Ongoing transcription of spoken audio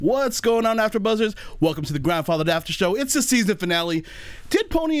What's going on, After Buzzers? Welcome to the Grandfathered After Show. It's the season finale.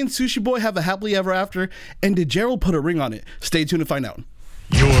 Did Pony and Sushi Boy have a happily ever after? And did Gerald put a ring on it? Stay tuned to find out.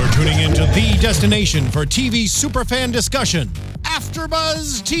 You're tuning into the destination for TV superfan discussion,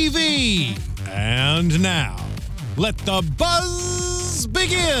 AfterBuzz TV. And now, let the buzz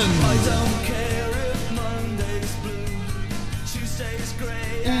begin. I don't care if Monday's blue, Tuesday's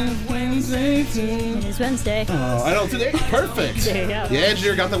great, and Wednesday too. It is Wednesday. Oh, I know, today, perfect. There you go. Yeah,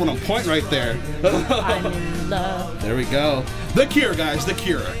 engineer got that one on point right there. I'm in love. There we go. The Cure, guys, The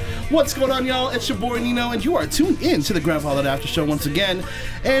Cure. What's going on, y'all? It's your boy Nino, and you are tuned in to the Grandfathered After Show once again.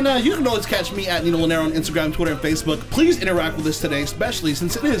 And you can always catch me at Nino Lanero on Instagram, Twitter, and Facebook. Please interact with us today, especially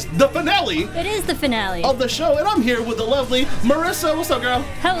since it is the finale It is the finale. of the show. And I'm here with the lovely Marissa. What's up, girl?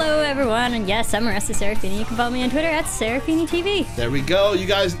 Hello, everyone. And yes, I'm Marissa Serafini. You can follow me on Twitter at Serafini TV. There we go. You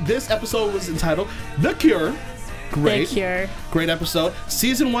guys, this episode was entitled The Cure. Great. The Cure. Great episode.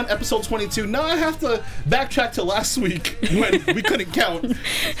 Season 1, episode 22. Now I have to backtrack to last week when we couldn't count.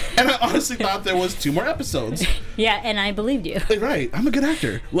 And I honestly thought there was 2 more episodes. Yeah, and I believed you. Right. I'm a good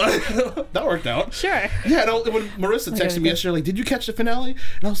actor. That worked out. Sure. Yeah, no, when Marissa texted me yesterday, like, did you catch the finale?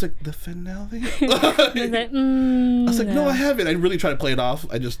 And I was like, the finale? I was like, no, I haven't. I really tried to play it off.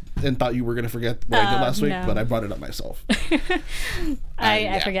 I just thought you were going to forget what I did last week, no. but I brought it up myself.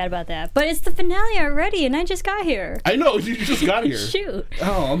 I forgot about that. But it's the finale already, and I just got here. I know, you just got here. Shoot.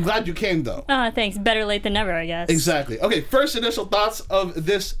 Oh, I'm glad you came, though. Oh, thanks. Better late than never, I guess. Exactly. Okay, first initial thoughts of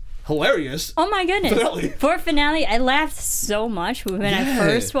this hilarious Oh my goodness. finale. For finale, I laughed so much when I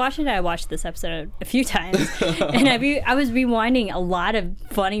first watched it. I watched this episode a few times. And I was rewinding a lot of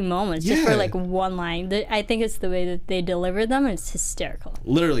funny moments just for like one line. I think it's the way that they deliver them. It's hysterical.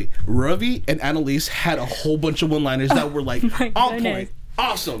 Literally, Ravi and Annalise had a whole bunch of one-liners that were like my on goodness. point.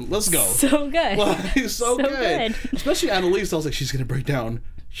 Awesome. Let's go. So good. Like, so good. good. Especially Annalise. I was like, she's going to break down.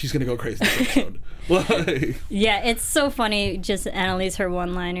 She's going to go crazy this episode. Like, Yeah, it's so funny, just Annalise, her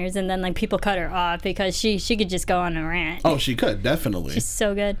one-liners, and then like people cut her off because she could just go on a rant. oh, she could, definitely. She's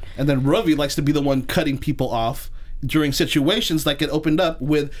so good. And then Ravi likes to be the one cutting people off during situations like it opened up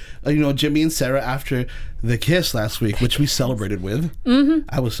with, Jimmy and Sarah after the kiss last week, which we celebrated with. Mm-hmm.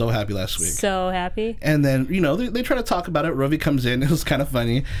 I was so happy last week. So happy. And then, they try to talk about it. Ravi comes in. It was kind of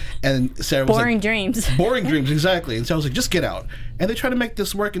funny. And Sarah was Boring like... dreams. Boring dreams, exactly. And so I was like, just get out. And they try to make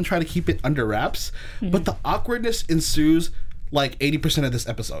this work and try to keep it under wraps. Mm-hmm. But the awkwardness ensues like 80% of this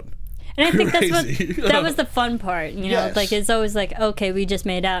episode. And I think Crazy. that was the fun part, Yes. Like it's always like, okay, we just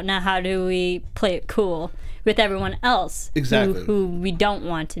made out. Now how do we play it cool with everyone else Exactly. who we don't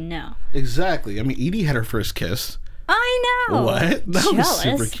want to know? Exactly. I mean, Edie had her first kiss. I know. What? That was Jealous.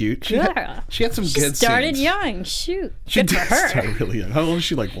 super cute. She Girl. had some She good started scenes. young. Shoot. She Good did for her. start really young. How old is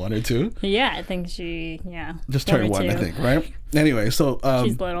she? Like 1 or 2? Yeah, I think she, Just turned 1, I 2. think, right? Anyway, so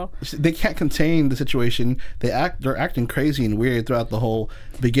She's little. they can't contain the situation. They're acting crazy and weird throughout the whole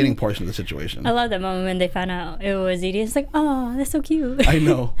beginning portion of the situation. I love that moment when they found out it was Edie. It's like, oh, that's so cute. I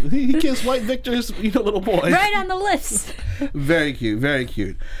know. He kissed White Victor's little boy. Right on the lips. Very cute, very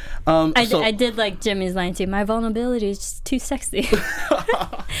cute. I did like Jimmy's line too. My vulnerability is just too sexy.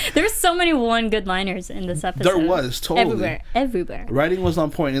 There's so many one-good-liners in this episode. There was, totally. Everywhere. Writing was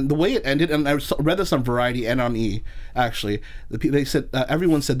on point, and the way it ended, and I read this on Variety and on E, actually. They said,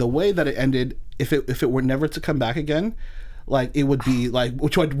 everyone said the way that it ended, if it were never to come back again, like it would be like,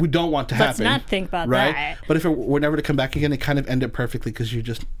 which we don't want to Let's happen. not think about right? that. But if it were never to come back again, it kind of ended perfectly because you're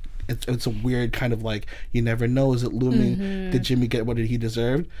just... It's a weird kind of like, you never know, is it looming? Mm-hmm. Did Jimmy get what he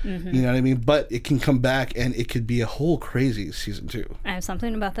deserved? Mm-hmm. You know what I mean? But it can come back and it could be a whole crazy season 2. I have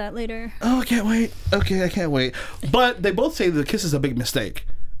something about that later. Oh, I can't wait. Okay, I can't wait. But they both say the kiss is a big mistake.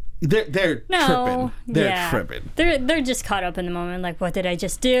 They're tripping. They're tripping. They're just caught up in the moment. Like, what did I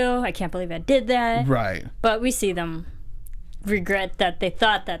just do? I can't believe I did that. Right. But we see them regret that they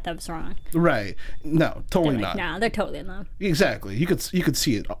thought that was wrong. Right. No, totally They're like, not. nah, they're totally in love. Exactly. You could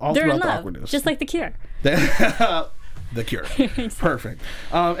see it all They're in throughout the love, awkwardness. just like The Cure. The Cure. Perfect.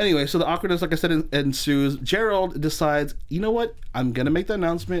 Anyway, so the awkwardness, like I said, ensues. Gerald decides, you know what? I'm going to make the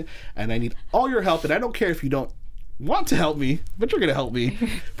announcement, and I need all your help, and I don't care if you don't want to help me, but you're going to help me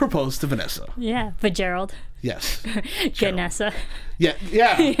propose to Vanessa. Yeah, but Gerald. Yes. Ganessa.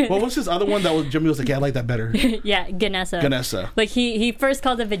 Yeah. What was his other one that was Jimmy was like, yeah, I like that better. Yeah, Ganessa. Ganessa. Like he first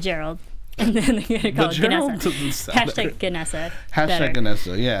called it Vagerald. And then they're going to call it Vagerald Ganessa. doesn't sound Hashtag Ganessa. Hashtag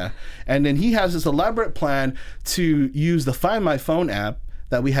Ganessa, yeah. And then he has this elaborate plan to use the Find My Phone app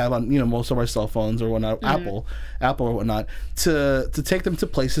that we have on most of our cell phones or whatnot, Apple or whatnot, to take them to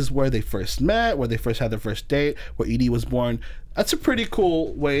places where they first met, where they first had their first date, where Edie was born, That's a pretty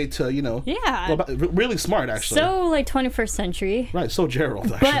cool way to, Yeah. go about, really smart, actually. So, like, 21st century. Right, so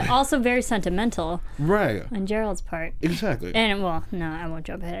Gerald, actually. But also very sentimental Right. on Gerald's part. Exactly. And, well, no, I won't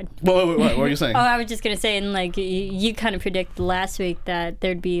jump ahead. Wait, what were you saying? Oh, I was just going to say, and, like, you kind of predicted last week that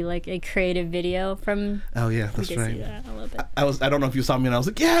there'd be, like, a creative video from... Oh, yeah, We that's did right. see that a little bit. I don't know if you saw me and I was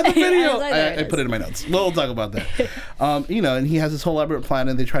like, yeah, the video. like, there it I is. put it in my notes. We'll talk about that. And he has this whole elaborate plan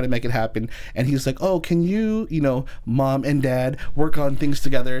and they try to make it happen. And he's like, oh, can you, mom and dad work on things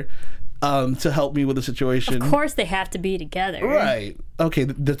together to help me with the situation? Of course they have to be together. Right. Okay,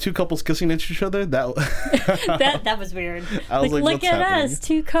 the two couples kissing each other, That was weird. I was like, look what's at happening? us,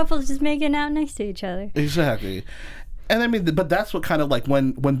 two couples just making out next to each other. Exactly. And I mean, but that's what kind of like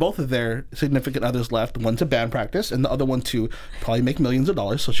when both of their significant others left, one to band practice and the other one to probably make millions of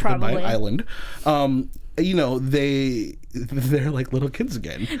dollars so she could buy an Probably. island. They're like little kids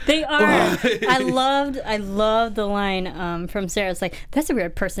again. They are. I loved the line from Sarah. It's like, that's a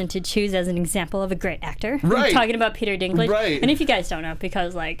weird person to choose as an example of a great actor. Right. Talking about Peter Dinklage. Right. And if you guys don't know,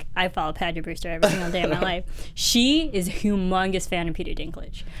 because like I follow Padgett Brewster every single day of my life, she is a humongous fan of Peter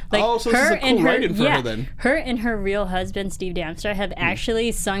Dinklage. Like Oh, so this is a cool write-in for her then. Her and her real husband, Steve Damster, have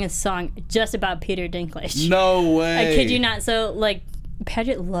actually sung a song just about Peter Dinklage. No way. I kid you not. So, like,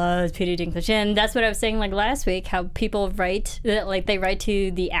 Padgett loves Peter Dinklage, and that's what I was saying, like, last week, how people write, like, they write to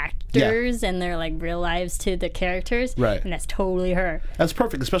the actors and their, like, real lives to the characters. Right. And that's totally her. That's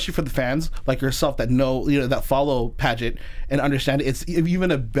perfect, especially for the fans like yourself that know, that follow Padgett and understand it. It's even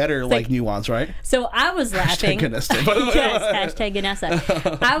a better, like nuance, right? So I was laughing. Ganessa. Yes, hashtag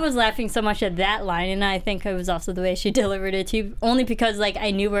Ganessa. I was laughing so much at that line, and I think it was also the way she delivered it, too, only because, like, I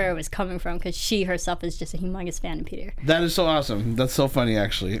knew where it was coming from, because she herself is just a humongous fan of Peter. That is so awesome. That's so funny,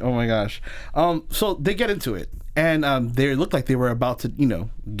 actually. Oh my gosh. So they get into it, and they looked like they were about to,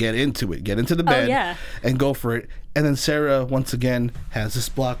 get into the bed, yeah. and go for it. And then Sarah once again has this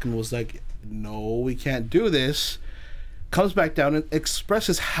block and was like, "No, we can't do this." Comes back down and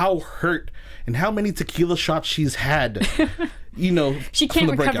expresses how hurt and how many tequila shots she's had. She from can't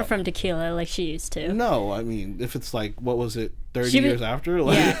the recover breakout. from tequila like she used to. No, I mean, if it's like, what was it, 30 She was- years after?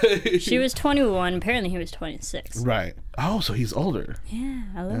 Like, Yeah. She was 21. Apparently, he was 26. Right. Oh, so he's older. Yeah,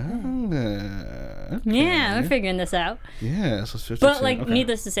 I love that. Okay. Yeah, we're figuring this out. Yeah, so 52. But, like, Okay.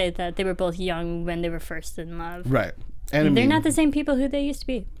 needless to say that they were both young when they were first in love. Right. And I They're mean, not the same people who they used to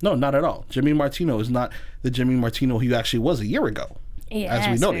be. No, not at all. Jimmy Martino is not the Jimmy Martino he actually was a year ago. Yeah, as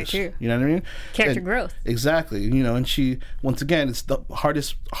we that's very noticed. true. You know what I mean? Character And- growth. Exactly. And she, once again, it's the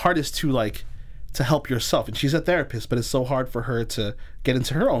hardest to like to help yourself. And she's a therapist, but it's so hard for her to get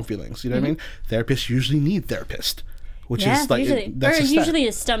into her own feelings. You know what I mean? Therapists usually need therapists, which Mm-hmm. Yeah, is like usually, that's or a step. usually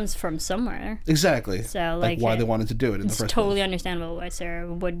it stems from somewhere. Exactly. So, like like, why yeah, they wanted to do it in the It's first totally place. understandable why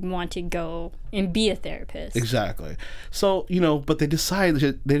Sarah would want to go and be a therapist. Exactly. So, but they decide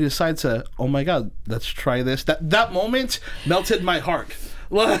to, oh my God, let's try this. That moment melted my heart.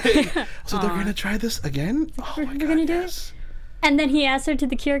 Like, so they're gonna try this again? Oh my we're God, gonna do it? yes. And then he asked her to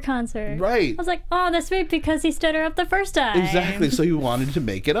the Cure concert. Right. I was like, oh, that's sweet because he stood her up the first time. Exactly. So he wanted to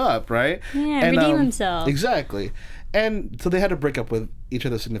make it up, right? Yeah, redeem himself. Exactly. And so they had to break up with each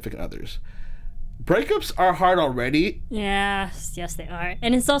of their significant others. Breakups are hard already. Yes, they are.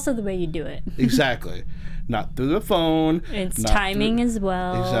 And it's also the way you do it. Exactly. Not through the phone. It's not timing through as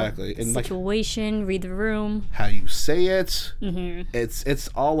well. Exactly. The And like situation, read the room. how you say it. Mm-hmm. It's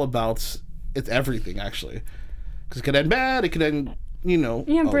all about, it's everything actually. Because it could end bad. It could end, Yeah, okay.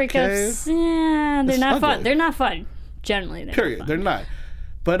 breakups. Yeah, they're It's not ugly. fun. They're not fun. Generally, they're Period. not They're fun. not.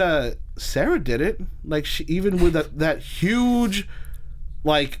 But Sarah did it. Like she, even with that huge,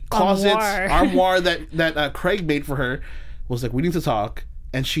 like closet armoire that Craig made for her, was like, we need to talk,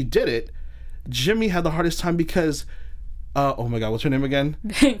 and she did it. Jimmy had the hardest time because, oh my God, what's her name again?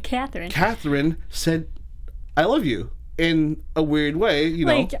 Catherine. Catherine said, "I love you" in a weird way,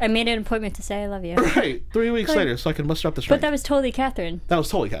 Like, I made an appointment to say I love you. Right, 3 weeks later, so I could muster up the But strength. that was totally Catherine. That was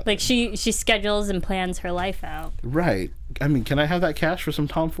totally Catherine. Like, she schedules and plans her life out. Right. I mean, can I have that cash for some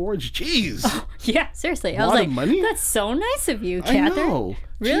Tom Fords? Jeez. Yeah, seriously. I was Lot like, of money? that's so nice of you, I Catherine. know.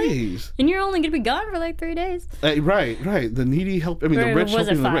 Really? Jeez. And you're only going to be gone for like 3 days. Right. The needy help. I mean, Or the rich was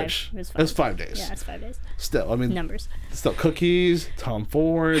it helping the 5? rich. It was 5. It's 5 days. Yeah, it's 5 days. Still, I mean, Numbers. still cookies, Tom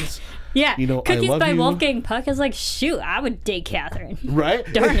Fords. Yeah. I Cookies love by you. Wolfgang Puck. I was like, shoot, I would date Catherine. Right?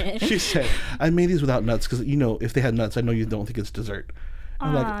 Darn it. She said, "I made these without nuts because if they had nuts, I know you don't think it's dessert."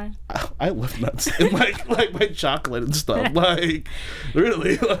 I'm like, I love nuts and like my chocolate and stuff. Like,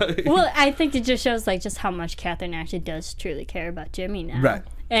 really? Like, Well, I think it just shows like just how much Catherine actually does truly care about Jimmy now. Right.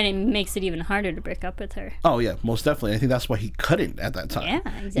 And it makes it even harder to break up with her. oh yeah, most definitely. I think that's why he couldn't at that time.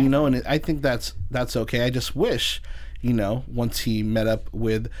 Yeah, exactly. And I think that's okay. I just wish, once he met up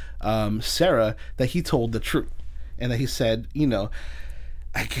with Sarah, that he told the truth. And that he said,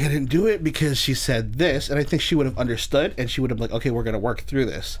 I couldn't do it because she said this. And I think she would have understood, and she would have been like, okay, we're going to work through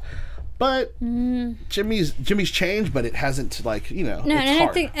this. But Jimmy's changed, but it hasn't, No, and it's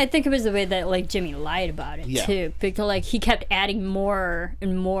hard. I think it was the way that Jimmy lied about it too, because he kept adding more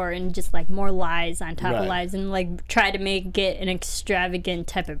and more, and just more lies on top of lies, and try to make it an extravagant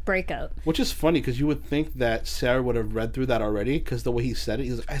type of breakup. Which is funny, because you would think that Sarah would have read through that already, because the way he said it,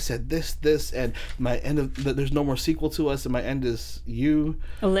 he's like, I said this, and my end of there's no more sequel to us, and my end is you.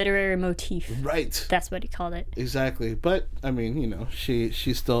 A literary motif. Right. That's what he called it. Exactly. But I mean, she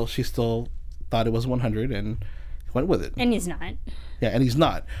still thought it was 100 and went with it. And he's not. Yeah, and he's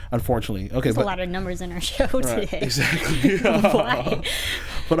not, unfortunately. Okay, There's a lot of numbers in our show today. Exactly. Why?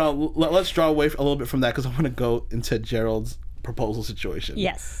 But let's draw away a little bit from that, because I want to go into Gerald's proposal situation.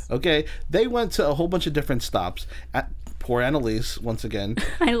 Yes. Okay, they went to a whole bunch of different stops. Poor Annalise, once again.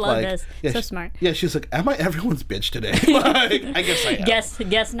 I love this. So smart. Yeah, she's like, am I everyone's bitch today? I guess I am.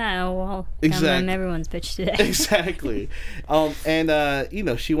 Guess now. Well, exactly. I'm everyone's bitch today. Exactly.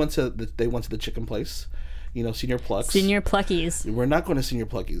 She went to they went to the chicken place. Senior Plucks. Senior Pluckies. We're not going to Senior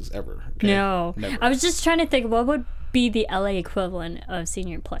Pluckies ever. Okay? No. Never. I was just trying to think, what would be the LA equivalent of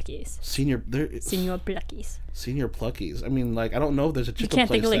Senior Pluckies? Senior Pluckies. Senior Pluckies. I mean, I don't know if there's a chicken place.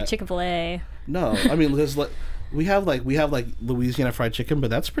 You can't think of Chick-fil-A. No, I mean, there's we have Louisiana fried chicken, but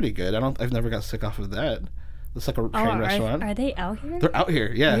that's pretty good. I've never got sick off of that. It's like a chain restaurant. Are they out here? They're out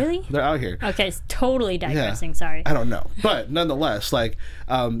here, yeah. Really? They're out here. Okay, it's totally digressing. Yeah. Sorry. I don't know, but nonetheless,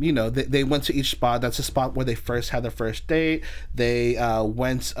 they went to each spot. That's a spot where they first had their first date. They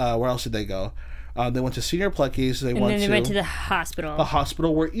went. Where else did they go? They went to Senior Pluckies. They went to the hospital. A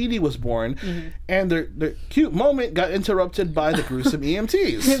hospital where Edie was born, and their cute moment got interrupted by the gruesome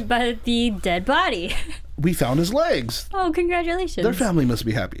EMTs. By the dead body. We found his legs. Oh, congratulations! Their family must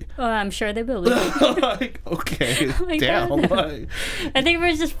be happy. Oh, I'm sure they will be. Okay, damn. I think it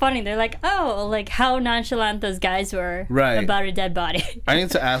was just funny. They're like, oh, how nonchalant those guys were about a dead body. I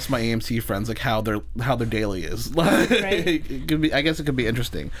need to ask my EMT friends how their daily is. It could be. I guess it could be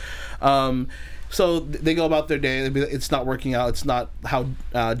interesting. So they go about their day. It's not working out. It's not how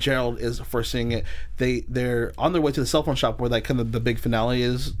Gerald is foreseeing it. They're on their way to the cell phone shop where kind of the big finale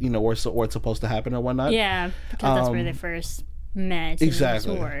is, where it's supposed to happen or whatnot. Yeah, because that's where they first met.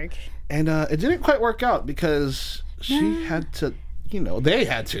 Exactly. Work. And it didn't quite work out because she had to, they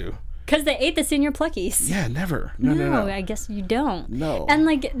had to. Because they ate the Senior Pluckies. Yeah, never. No. I guess you don't. No. And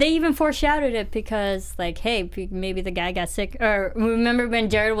they even foreshadowed it because hey, maybe the guy got sick. Or remember when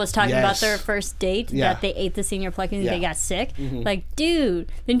Jared was talking about their first date that they ate the Senior Pluckies and they got sick? Mm-hmm. Dude,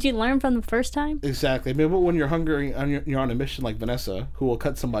 didn't you learn from the first time? Exactly. Maybe when you're hungry and you're on a mission like Vanessa, who will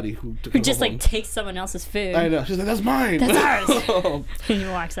cut somebody who just takes someone else's food. I know. She's like, that's mine. That's ours. And he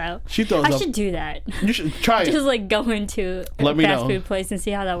walks out. She throws up. I should do that. You should try it. Just go into a fast food place and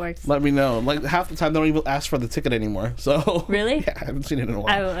see how that works. Let me know. Half the time they don't even ask for the ticket anymore. So really? Yeah, I haven't seen it in a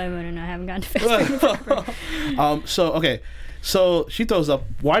while. I wouldn't know. I haven't gone to fast food. So she throws up.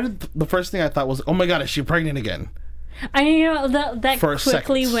 Why did the first thing I thought was, oh my god, is she pregnant again? I that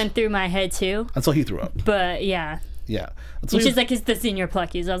quickly went through my head too. Until he threw up. But yeah. Yeah. She's like, it's the Senior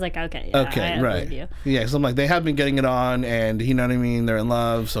Pluckies. I was like, okay. Yeah, okay, right. Yeah, because I'm like, they have been getting it on, and you know what I mean? They're in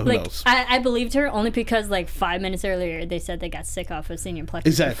love, so who knows? I believed her only because 5 minutes earlier they said they got sick off of Senior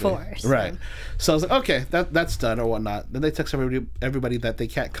Pluckies before. So. Right. So I was like, okay, that's done or whatnot. Then they text everybody that they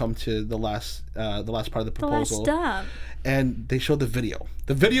can't come to the last part of the proposal. The last stop. And they showed the video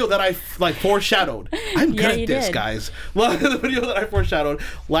that I foreshadowed. I'm good at this, guys. The video that I foreshadowed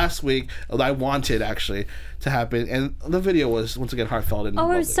last week, that I wanted actually to happen, and the video was once again heartfelt and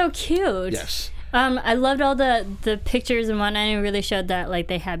lovely. It was so cute. Yes. I loved all the pictures and whatnot. It really showed that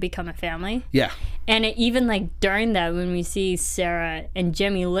they had become a family. Yeah. And even during that, when we see Sarah and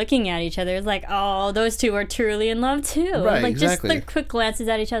Jimmy looking at each other, it's oh, those two are truly in love too. Right, exactly. Just their quick glances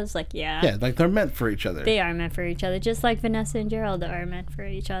at each other, it's yeah. Yeah, they're meant for each other. They are meant for each other, just like Vanessa and Gerald are meant for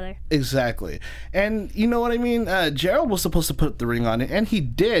each other. Exactly. And you know what I mean? Gerald was supposed to put the ring on it, and he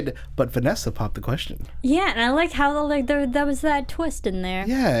did, but Vanessa popped the question. Yeah, and I liked how there was that twist in there.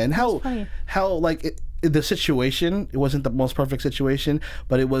 Yeah, and how the situation, it wasn't the most perfect situation,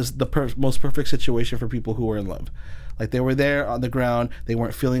 but it was the most perfect situation for people who were in love. They were there on the ground, they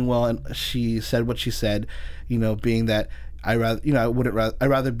weren't feeling well, and she said what she said, being that I'd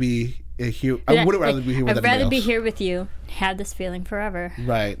rather be here with you, have this feeling forever.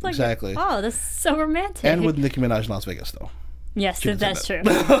 Right, exactly. Oh, that's so romantic. And with Nicki Minaj in Las Vegas, though. Yes, that's true.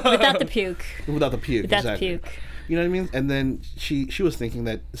 Without the puke. Without the puke, exactly. The puke. You know what I mean? And then she was thinking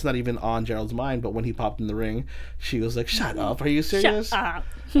that it's not even on Gerald's mind, but when he popped in the ring, she was like, "Shut up! Are you serious?" Shut up.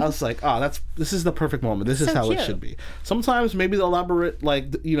 I was like, "Oh, this is the perfect moment. This is So how cute. it should be." Sometimes maybe the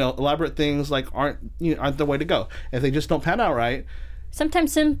elaborate things like aren't the way to go. If they just don't pan out right.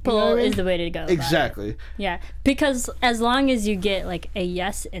 Sometimes simple You know what I mean? is the way to go. about it. Exactly. Yeah, because as long as you get like a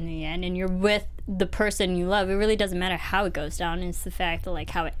yes in the end and you're with the person you love, it really doesn't matter how it goes down. It's the fact that like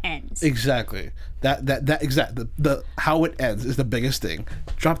how it ends. Exactly. That exact the how it ends is the biggest thing.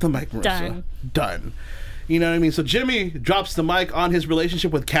 Drop the mic, Marissa. Done. You know what I mean? So Jimmy drops the mic on his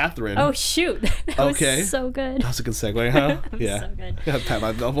relationship with Catherine. Oh shoot! That Okay. was so good. That's a good segue, huh? was so good. I have to pat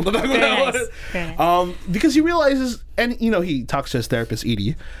myself on the back of Very that nice. Very one. nice. Because he realizes, and he talks to his therapist,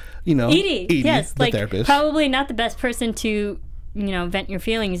 Edie. Edie, yes, the like therapist. probably not the best person to vent your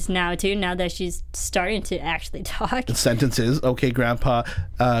feelings now that she's starting to actually talk. Sentences. Okay, grandpa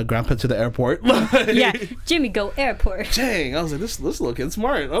to the airport. Yeah, Jimmy, go airport. Dang, I was like, this little kid's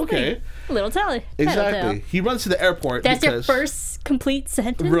smart. Okay. Little Tally. Exactly. He runs to the airport. That's your because first complete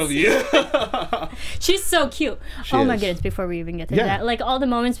sentence. Really? She's so cute. She Oh my is. goodness! Before we even get to Yeah. that, like all the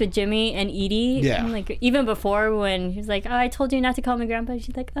moments with Jimmy and Edie, Yeah. and, like even before when he was like, "Oh, I told you not to call me grandpa,"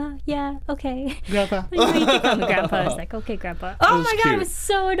 she's like, "Oh yeah, okay." Grandpa. You can call me grandpa. I was like, "Okay, grandpa." Oh was my god, cute. it was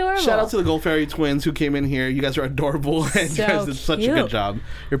so adorable. Shout out to the Gold Fairy twins who came in here. You guys are adorable and you So guys did such a cute. good job.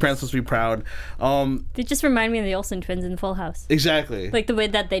 Your parents must be proud. They just remind me of the Olsen twins in Full House. Exactly. Like the way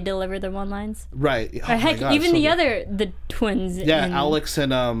that they deliver their one lines. Right. Oh Or my heck, God, even so the good. the twins. Yeah, in, Alex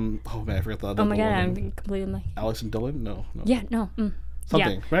and oh man, I forgot the other Oh my god, woman. I'm completely like. Alex and Dylan? No. Yeah, no.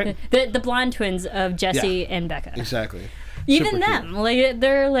 Something, yeah. right? The blonde twins of Jesse and Becca. Exactly. Even Super them, like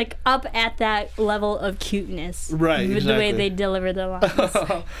they're like up at that level of cuteness, Right, With the way exactly. they deliver their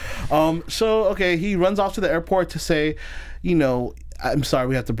lines. So okay, he runs off to the airport to say, I'm sorry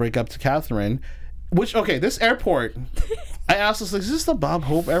we have to break up to Catherine. Which this airport, I asked us, like, is this the Bob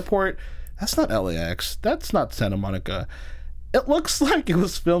Hope Airport? That's not LAX. That's not Santa Monica. It looks like it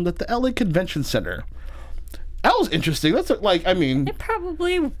was filmed at the LA Convention Center. That was interesting. That's It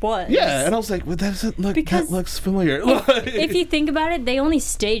probably was. yeah, and I was like, well, Because that looks familiar. If you think about it, they only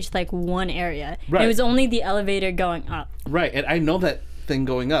staged like one area. Right. It was only the elevator going up. Right, and I know that thing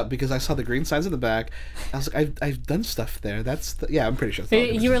going up because I saw the green signs in the back. I was like, I've done stuff there. I'm pretty sure. It's the LA You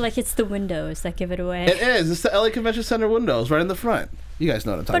Convention were like, it's the windows that give it away. It is. It's the LA Convention Center windows right in the front. You guys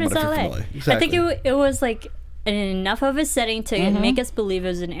know what I'm talking But it's about. if you're LA. familiar. Exactly. I think it was like enough of a setting to make us believe it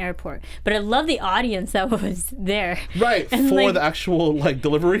was an airport. But I love the audience that was there. right And, for like, the actual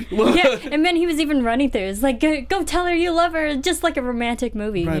delivery. Yeah, and then he was even running through. It's like, go tell her you love her, just like a romantic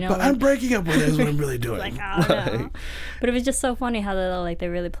movie, Right, but I'm breaking up with her is what I'm really doing. like, oh no. But it was just so funny how they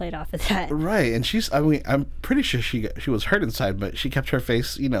really played off of that. Right, and I'm pretty sure she was hurt inside, but she kept her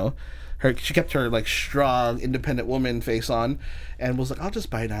face, she kept her like strong, independent woman face on, and was like, "I'll just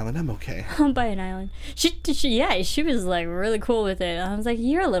buy an island. I'm okay." I'll buy an island. She was like really cool with it. I was like,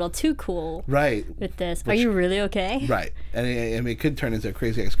 you're a little too cool Right, with this. Are you really okay? right, and it could turn into a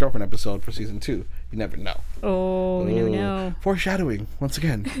Crazy Ex-Girlfriend episode for season 2. You never know. Oh, we don't know. Foreshadowing once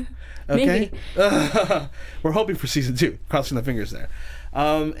again. Okay, we're hoping for season 2. Crossing the fingers there.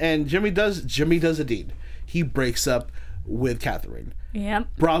 And Jimmy does a deed. He breaks up with Catherine. Yep.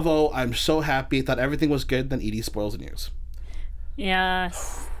 Bravo! I'm so happy. Thought everything was good. Then Edie spoils the news.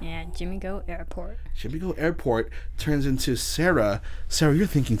 Yes. Yeah. Jimmy Go Airport. Jimmy Go Airport turns into Sarah. Sarah, you're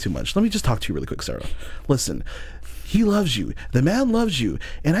thinking too much. Let me just talk to you really quick, Sarah. Listen. He loves you. The man loves you.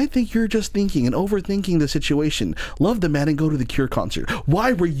 And I think you're just thinking and overthinking the situation. Love the man and go to the Cure concert.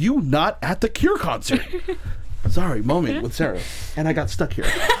 Why were you not at the Cure concert? Sorry, moment with Sarah. And I got stuck here.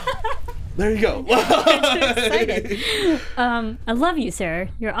 There you go. Excited. I love you, Sarah.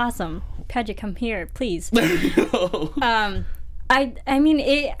 You're awesome. Paget, come here, please. There you go. I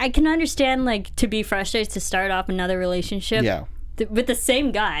mean, I can understand like to be frustrated to start off another relationship. Yeah. With the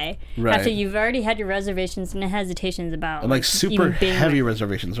same guy Right. after you've already had your reservations and hesitations about And like super even being heavy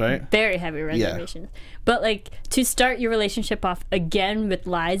reservations, right? very heavy reservations. But like to start your relationship off again with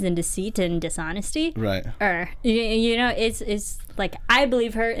lies and deceit and dishonesty, Right. or it's like I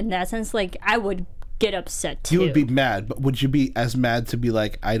believe her in that sense. Like I would get upset too. You would be mad, but would you be as mad to be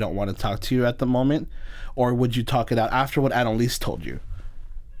like, I don't want to talk to you at the moment? Or would you talk it out after what Annalise told you?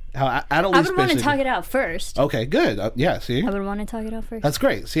 How Annalise I would want to basically- talk it out first. Okay, good. Yeah, see? I would want to talk it out first. That's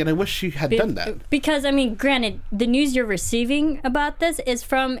great. See, and I wish she had done that. Because, I mean, granted, the news you're receiving about this is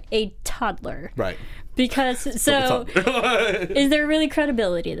from a toddler. Right. Because, so, is there really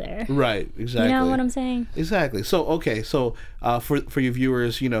credibility there? Right, exactly. You know what I'm saying? Exactly. So, okay, so for your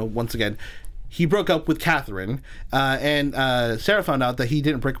viewers, once again, he broke up with Catherine, and Sarah found out that he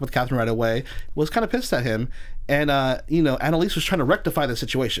didn't break up with Catherine right away, was kind of pissed at him, and Annalise was trying to rectify the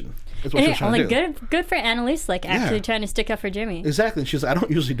situation. That's what she was trying to do. Good for Annalise, actually trying to stick up for Jimmy. Exactly. And she's like, I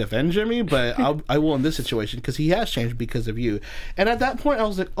don't usually defend Jimmy, but I will in this situation because he has changed because of you. And at that point, I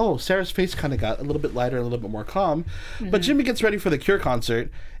was like, oh, Sarah's face kind of got a little bit lighter, a little bit more calm. But Jimmy gets ready for the Cure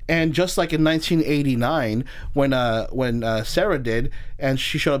concert. And just like in 1989, when Sarah did, and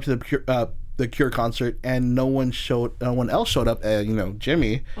she showed up to the Cure concert, and no one else showed up.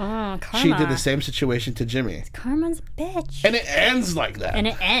 Jimmy. Oh, karma. She did the same situation to Jimmy. Karma's a bitch. And it ends like that. And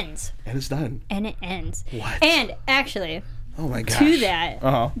it ends. And it's done. And it ends. What? And actually, oh my gosh.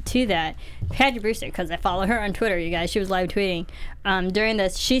 to that, Patty Brewster, because I follow her on Twitter, you guys. She was live tweeting during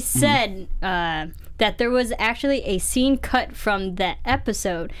this. She said that there was actually a scene cut from that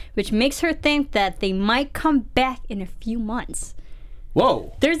episode, which makes her think that they might come back in a few months.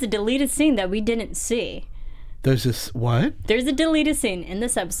 Whoa. There's a deleted scene that we didn't see. There's this, what? There's a deleted scene in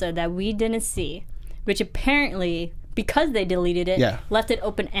this episode that we didn't see, which apparently, because they deleted it, left it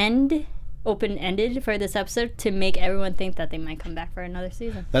open-ended for this episode to make everyone think that they might come back for another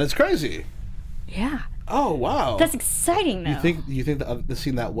season. That is crazy. Yeah. Oh, wow. That's exciting, though. You think the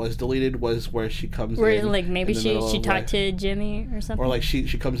scene that was deleted was where she comes where, in? Maybe she talked to Jimmy or something? Or,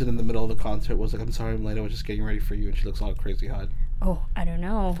 she comes in the middle of the concert, was like, I'm sorry I'm late, I was just getting ready for you, and she looks all crazy hot. Oh, I don't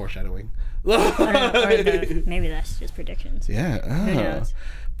know. Foreshadowing. Maybe that's just predictions. Yeah. Oh. Who knows?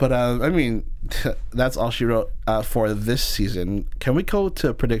 But, that's all she wrote for this season. Can we go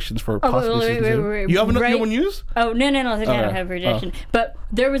to predictions for possibly season 2? You have no one news? Oh, no, I don't have a prediction. But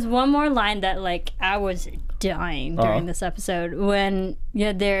there was one more line that, I was dying during this episode when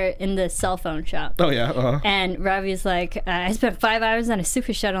they're in the cell phone shop. Oh, yeah. And Ravi's like, I spent 5 hours on a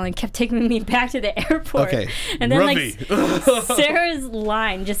super shuttle and kept taking me back to the airport. Okay. And then, Ravi. Sarah's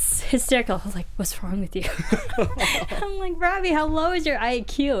line, just hysterical. I was like, what's wrong with you? I'm like, Ravi, how low is your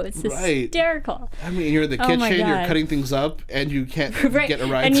IQ? It's hysterical. I mean, you're in the kitchen, you're cutting things up, and you can't get a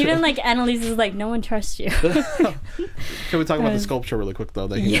ride. And even Annalise is like, no one trusts you. Can we talk about the sculpture really quick, though?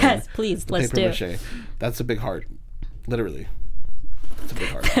 Yes, please. Let's do it. That's a big heart. Literally. That's a big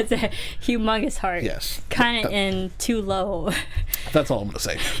heart. That's a humongous heart. Yes. Kind of in too low. That's all I'm going to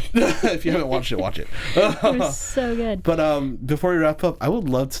say. If you haven't watched it, watch it. It was so good. But before we wrap up, I would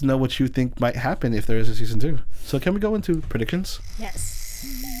love to know what you think might happen if there is a season 2. So can we go into predictions? Yes.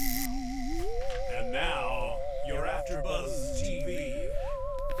 And now, your AfterBuzz TV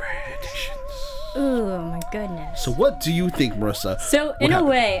predictions. Oh my goodness. So what do you think, Marissa? So in a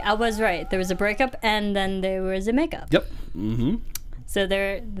way, I was right. There was a breakup and then there was a makeup. Yep. Mm-hmm. So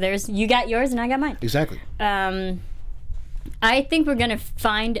there's you got yours and I got mine. Exactly. I think we're gonna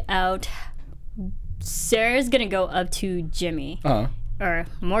find out. Sarah's gonna go up to Jimmy. Or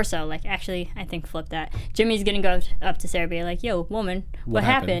more so, actually, I think flip that. Jimmy's gonna go up to Sarah, be like, "Yo, woman, what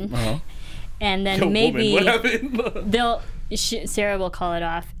happened?" And then maybe Sarah will call it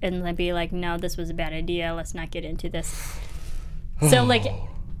off and then be like, "No, this was a bad idea. Let's not get into this." So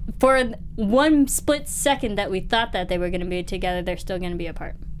for one split second that we thought that they were gonna be together, they're still gonna be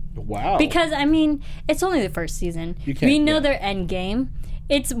apart. Wow. Because it's only the first season. We know their end game.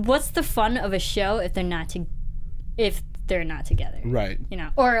 It's what's the fun of a show if they're not together, right?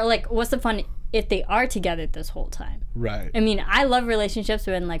 Or what's the fun if they are together this whole time, right? I love relationships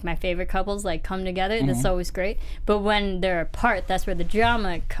when my favorite couples come together. Mm-hmm. That's always great. But when they're apart, that's where the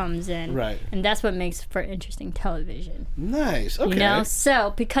drama comes in, right? And that's what makes for interesting television. Nice. Okay.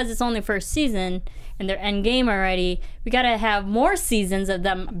 So because it's only first season and their end game already, we gotta have more seasons of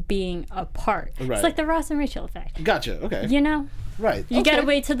them being apart. Right. It's like the Ross and Rachel effect. Gotcha. Okay. Right. You gotta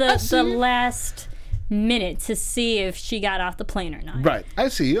wait to the last minute to see if she got off the plane or not. Right. I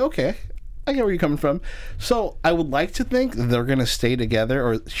see. Okay. I get where you're coming from. So I would like to think they're going to stay together,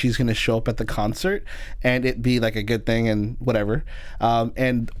 or she's going to show up at the concert and it be a good thing and whatever.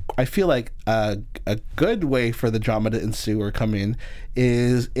 And I feel like a good way for the drama to ensue or come in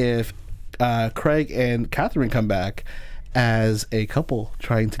is if Craig and Catherine come back as a couple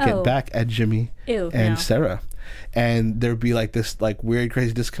trying to get back at Jimmy and Sarah. And there'd be this weird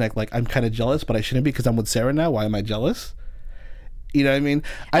crazy disconnect, I'm kind of jealous but I shouldn't be because I'm with Sarah now. Why am I jealous? You know what I mean?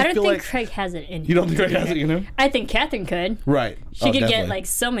 I don't think Craig has it in him. You don't think Craig has it in him? I think Catherine could. Right. She could definitely get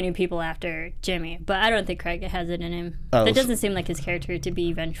so many people after Jimmy, but I don't think Craig has it in him. That doesn't seem like his character to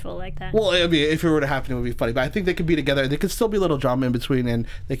be vengeful like that. Well, if it were to happen, it would be funny. But I think they could be together. There could still be a little drama in between, and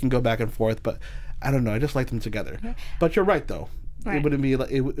they can go back and forth. But I don't know. I just like them together. Yeah. But you're right, though. Right. It wouldn't be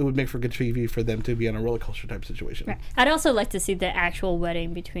it would make for good TV for them to be on a roller coaster type situation. Right. I'd also like to see the actual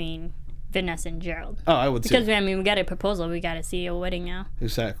wedding between Vanessa and Gerald. Oh, I would Because, too. I mean, we got a proposal. We got to see a wedding now.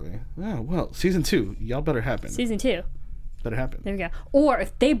 Exactly. Oh, well, season 2, y'all better happen. Season 2. Better happen. There we go. Or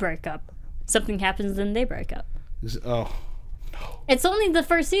if they break up, something happens, then they break up. Oh, It's only the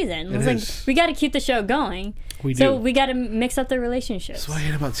first season. It's It like, is. we got to keep the show going. We So do. we got to mix up the relationships. that's what I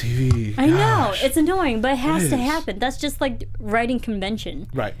hate about TV. I know. Gosh. It's annoying, but it has to is. happen. That's just like writing convention.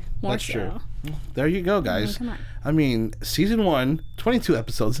 Right. More That's so. true. There you go, guys. come on. I mean, season 1, 22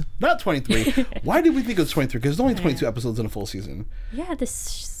 episodes, not 23. Why did we think it was 23? Because there's only 22 episodes in a full season. Yeah,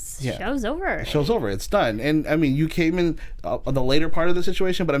 this Yeah. show's over. Show's over. It's done. And I mean, you came in on the later part of the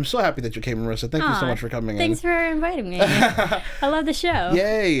situation, but I'm so happy that you came in, Marissa. Thank you so Aw, much for coming Thanks in. for inviting me. I love the show.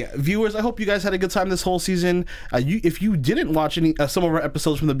 Yay, viewers! I hope you guys had a good time this whole season. If you didn't watch any some of our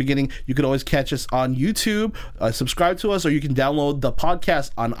episodes from the beginning, you could always catch us on YouTube, subscribe to us, or you can download the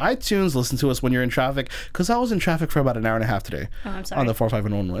podcast on iTunes. Listen to us when you're in traffic. Because I was in traffic for about an hour and a half today. Oh, I'm sorry. On the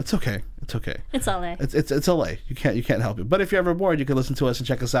 451. It's okay. It's okay. It's LA. It's LA. You can't help it. But if you're ever bored, you can listen to us and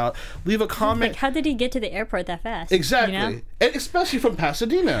check us out. Leave a comment. Like, how did he get to the airport that fast? Exactly. You know? And especially from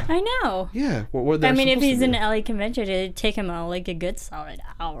Pasadena. I know. Yeah. Where I they're mean, if supposed to he's be. in an LA convention, it'd take him a good solid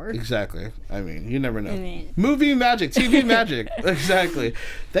hour. Exactly. I mean, you never know. mean- Movie magic, TV magic. Exactly.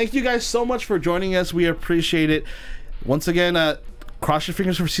 Thank you guys so much for joining us. We appreciate it. Once again, cross your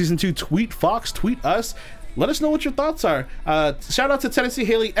fingers for season 2. Tweet Fox, tweet us. Let us know what your thoughts are. Shout out to Tennessee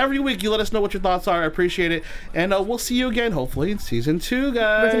Haley. Every week you let us know what your thoughts are. I appreciate it. And we'll see you again, hopefully, in season 2,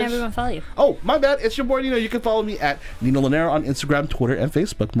 guys. Where can everyone follow you? Oh, my bad. It's your boy Nino. You can follow me at Nino Lanero on Instagram, Twitter, and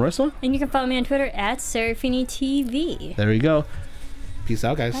Facebook. Marissa? And you can follow me on Twitter at Serafini TV. There you go. Peace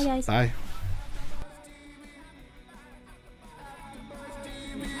out, guys. Bye, guys. Bye.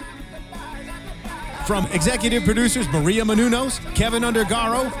 From executive producers Maria Menounos, Kevin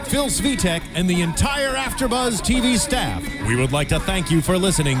Undergaro, Phil Svitek, and the entire AfterBuzz TV staff, we would like to thank you for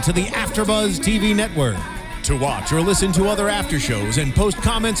listening to the AfterBuzz TV network. To watch or listen to other after shows and post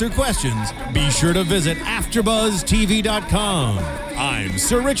comments or questions, be sure to visit AfterBuzzTV.com. I'm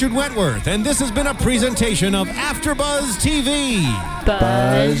Sir Richard Wentworth, and this has been a presentation of AfterBuzz TV.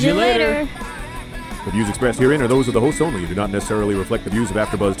 Buzz you later. The views expressed herein are those of the hosts only and do not necessarily reflect the views of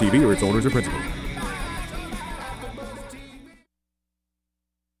AfterBuzz TV or its owners or principals.